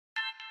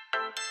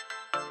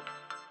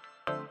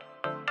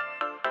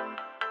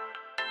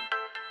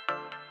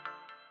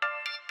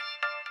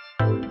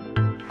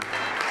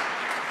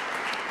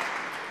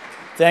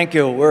Thank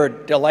you. We're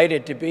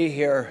delighted to be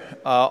here,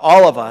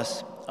 all of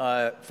us.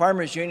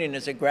 Farmers Union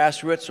is a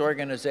grassroots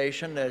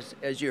organization.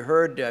 As you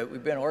heard,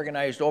 we've been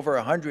organized over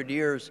 100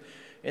 years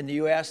in the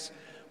U.S.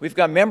 We've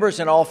got members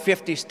in all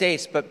 50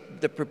 states, but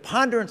the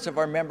preponderance of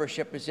our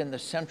membership is in the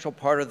central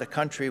part of the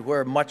country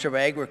where much of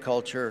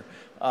agriculture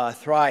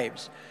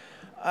thrives.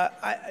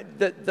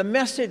 The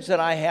message that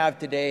I have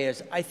today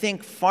is I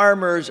think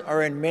farmers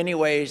are in many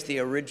ways the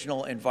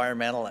original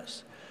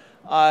environmentalists.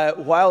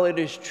 While it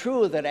is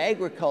true that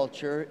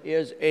agriculture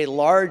is a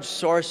large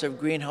source of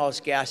greenhouse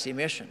gas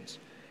emissions,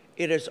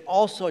 it is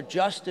also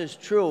just as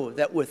true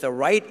that with the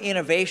right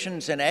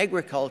innovations in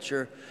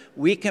agriculture,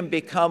 we can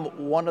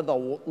become one of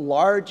the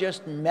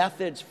largest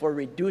methods for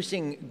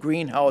reducing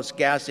greenhouse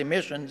gas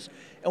emissions,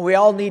 and we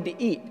all need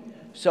to eat.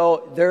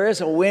 So there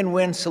is a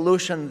win-win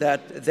solution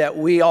that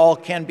we all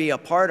can be a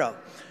part of.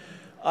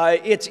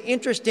 It's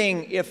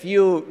interesting if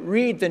you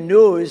read the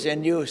news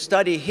and you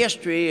study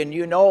history and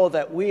you know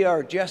that we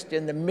are just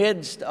in the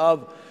midst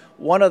of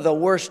one of the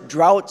worst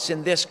droughts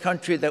in this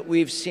country that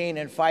we've seen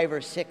in 5 or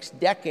 6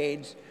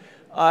 decades,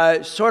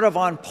 sort of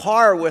on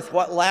par with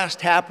what last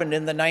happened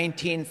in the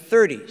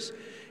 1930s.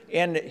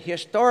 And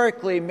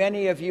historically,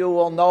 many of you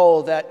will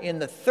know that in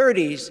the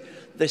 30s,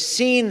 the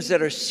scenes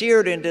that are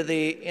seared into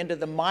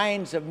the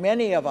minds of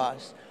many of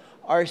us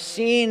are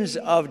scenes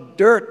of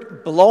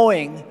dirt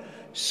blowing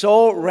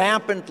so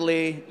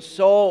rampantly,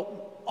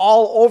 so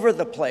all over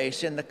the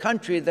place in the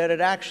country that it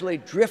actually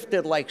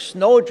drifted like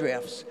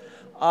snowdrifts.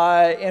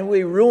 And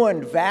we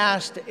ruined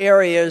vast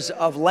areas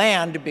of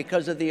land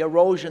because of the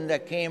erosion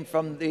that came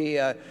from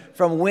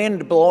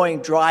wind blowing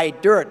dry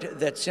dirt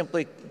that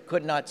simply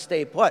could not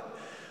stay put.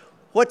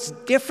 What's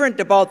different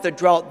about the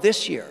drought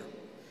this year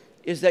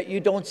is that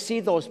you don't see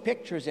those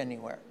pictures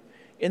anywhere.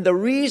 And the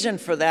reason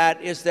for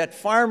that is that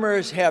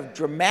farmers have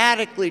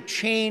dramatically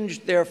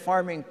changed their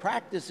farming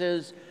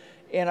practices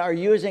and are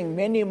using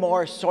many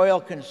more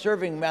soil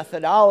conserving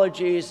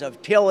methodologies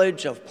of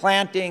tillage, of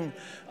planting,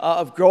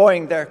 of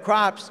growing their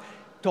crops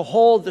to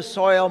hold the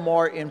soil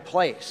more in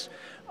place.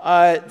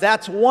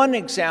 That's one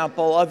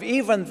example of,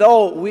 even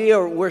though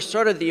we're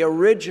sort of the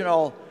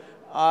original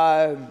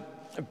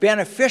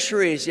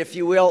beneficiaries, if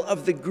you will,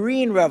 of the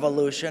green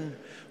revolution,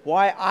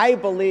 why I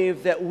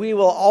believe that we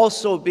will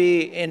also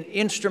be an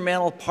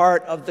instrumental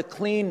part of the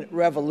clean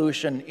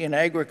revolution in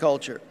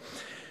agriculture.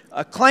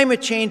 Climate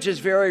change is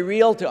very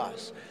real to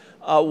us.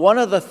 One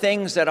of the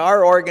things that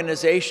our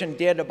organization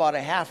did about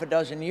a half a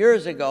dozen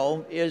years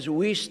ago is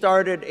we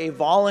started a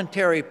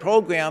voluntary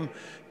program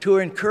to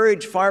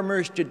encourage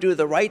farmers to do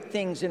the right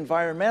things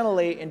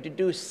environmentally and to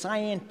do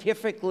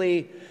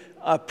scientifically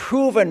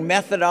proven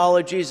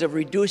methodologies of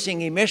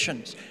reducing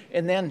emissions,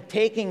 and then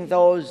taking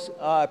those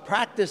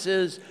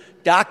practices,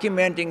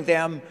 documenting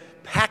them,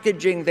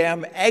 packaging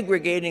them,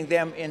 aggregating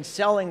them, and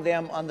selling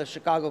them on the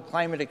Chicago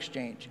Climate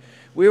Exchange.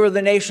 We were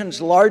the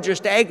nation's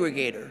largest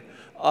aggregator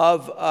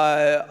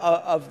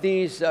of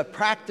these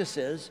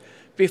practices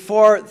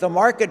before the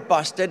market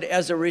busted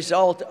as a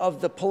result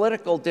of the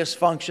political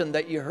dysfunction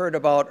that you heard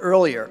about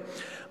earlier.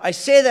 I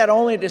say that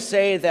only to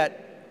say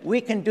that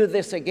we can do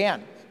this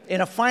again.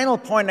 And a final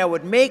point I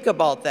would make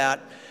about that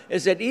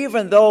is that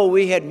even though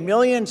we had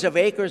millions of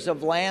acres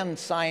of land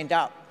signed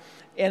up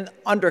and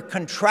under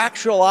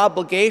contractual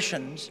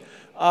obligations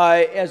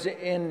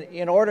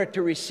in order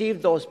to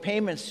receive those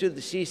payments through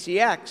the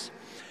CCX,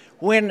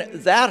 when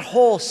that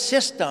whole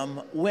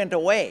system went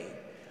away,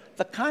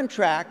 the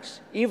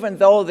contracts, even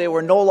though they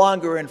were no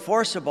longer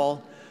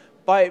enforceable,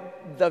 by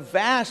the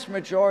vast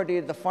majority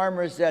of the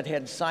farmers that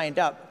had signed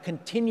up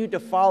continued to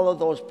follow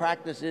those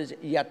practices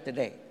yet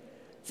today.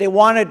 They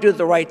want to do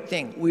the right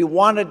thing. We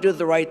want to do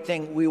the right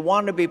thing. We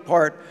want to be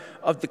part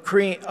of the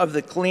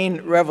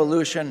clean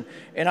revolution,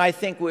 and I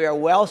think we are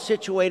well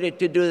situated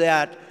to do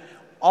that.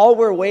 All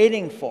we're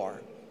waiting for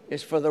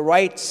is for the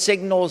right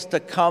signals to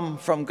come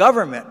from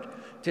government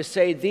to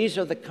say these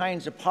are the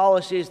kinds of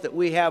policies that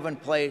we have in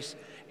place,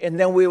 and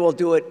then we will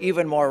do it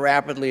even more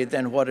rapidly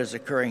than what is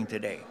occurring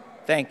today.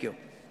 Thank you.